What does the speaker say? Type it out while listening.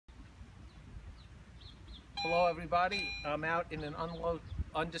Hello everybody, I'm out in an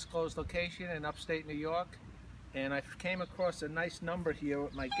undisclosed location in upstate New York, and I came across a nice number here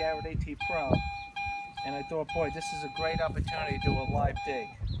with my GuyZ AT Pro, and I thought, boy, this is a great opportunity to do a live dig.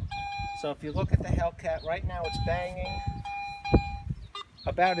 So if you look at the Hellcat right now, it's banging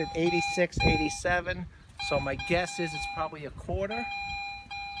about at 86, 87, so my guess is it's probably a quarter.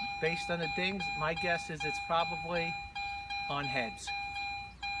 Based on the dings, my guess is it's probably on heads,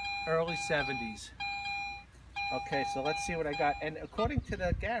 early 70s. Okay, so let's see what I got. And according to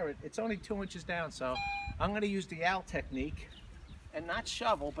the GuyZ, it's only 2 inches down, so I'm going to use the owl technique and not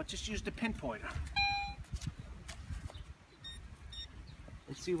shovel, but just use the pinpointer.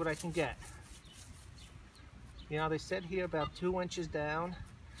 And see what I can get. You know, they said here about 2 inches down.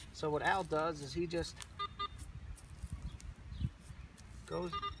 So what Al does is he just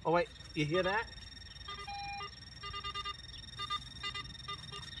goes, oh wait, you hear that?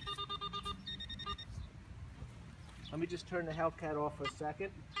 Let me just turn the Hellcat off for a second.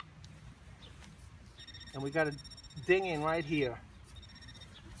 And we got a ding in right here.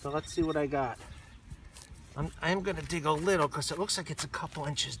 So let's see what I got. I'm gonna dig a little because it looks like it's a couple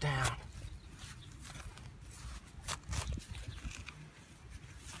inches down.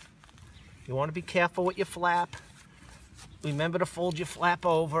 You want to be careful with your flap. Remember to fold your flap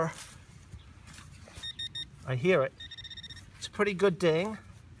over. I hear it. It's a pretty good ding.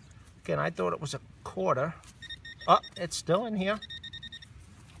 Again, I thought it was a quarter. Oh, it's still in here.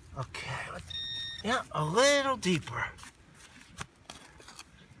 Okay, yeah, a little deeper.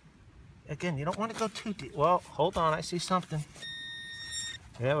 Again, you don't want to go too deep. Well, hold on, I see something.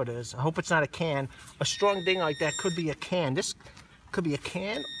 There it is. I hope it's not a can. A strong ding like that could be a can. This could be a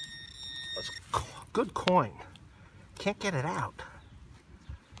can. It's a good coin. Can't get it out.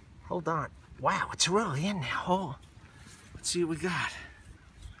 Hold on. Wow, it's really in there. Oh, let's see what we got.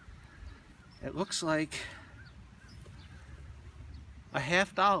 It looks like a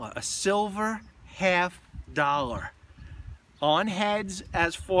 $50, a silver $50. On heads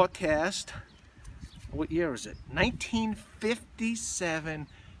as forecast. What year is it? 1957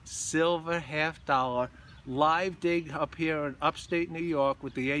 silver $50 live dig up here in upstate New York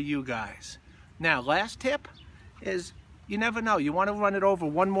with the AU guys. Now, last tip is you never know. You want to run it over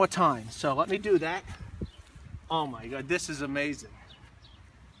one more time. So let me do that. Oh my God, this is amazing.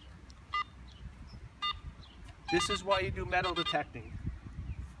 This is why you do metal detecting.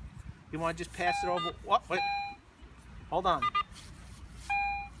 You want to just pass it over. What? Wait. Hold on.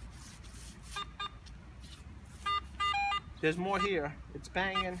 There's more here. It's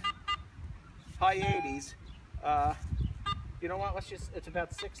banging. High 80s. You know what? Let's just. It's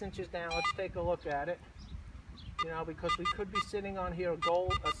about 6 inches down. Let's take a look at it. You know, because we could be sitting on here a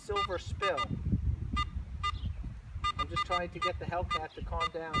silver spill. I'm just trying to get the Hellcat to calm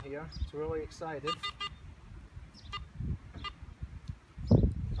down here. It's really excited.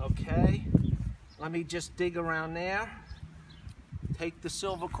 Okay, let me just dig around there, take the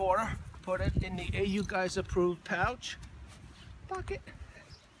silver quarter, put it in the AU GuyZ approved pouch, bucket,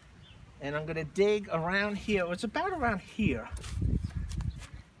 and I'm gonna dig around here. It's about around here.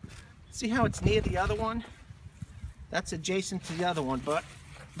 See how it's near the other one? That's adjacent to the other one, but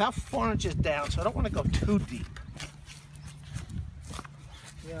about 4 inches down, so I don't want to go too deep.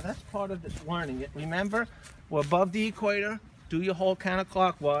 Yeah, that's part of the learning it. Remember, we're above the equator. Do your hole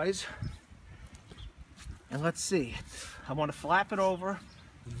counterclockwise. And let's see. I want to flap it over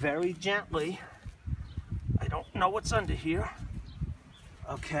very gently. I don't know what's under here.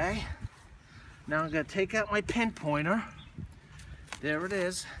 Okay. Now I'm going to take out my pinpointer. There it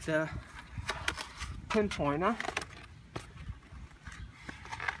is, the pinpointer.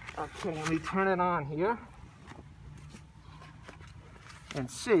 Okay, let me turn it on here.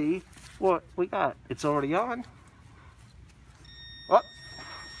 And see what we got. It's already on. Oh,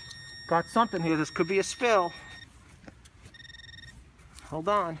 got something here. This could be a spill. Hold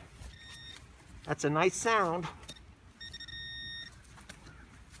on. That's a nice sound.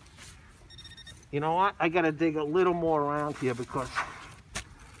 You know what? I gotta dig a little more around here because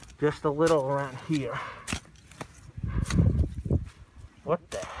just a little around here. What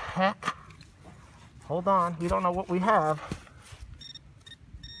the heck? Hold on. We don't know what we have.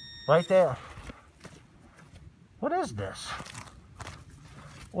 Right there. What is this?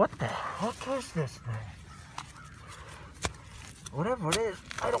 What the heck is this thing? Whatever it is,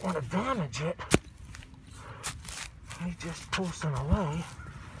 I don't want to damage it. Let me just pull some away.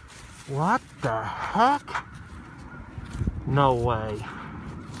 What the heck? No way.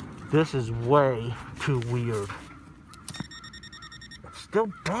 This is way too weird. It's still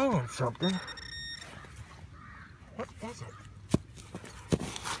banging something. What is it?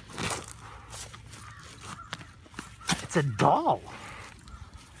 it's a doll.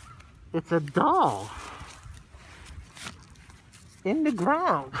 It's a doll. In the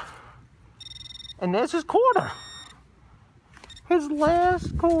ground. And there's his quarter. His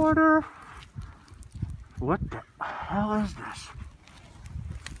last quarter. What the hell is this?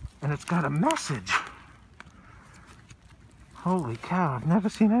 And it's got a message. Holy cow, I've never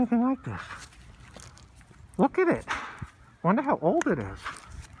seen anything like this. Look at it. Wonder how old it is.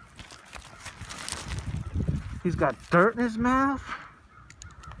 He's got dirt in his mouth.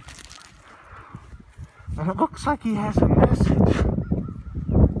 And it looks like he has a message.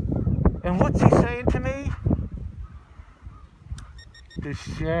 And what's he saying to me? The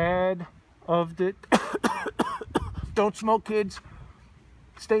shed of the... Don't smoke, kids.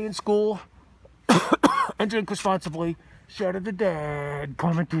 Stay in school. And drink responsibly. Shed of the dead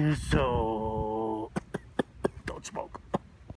coming to you soon.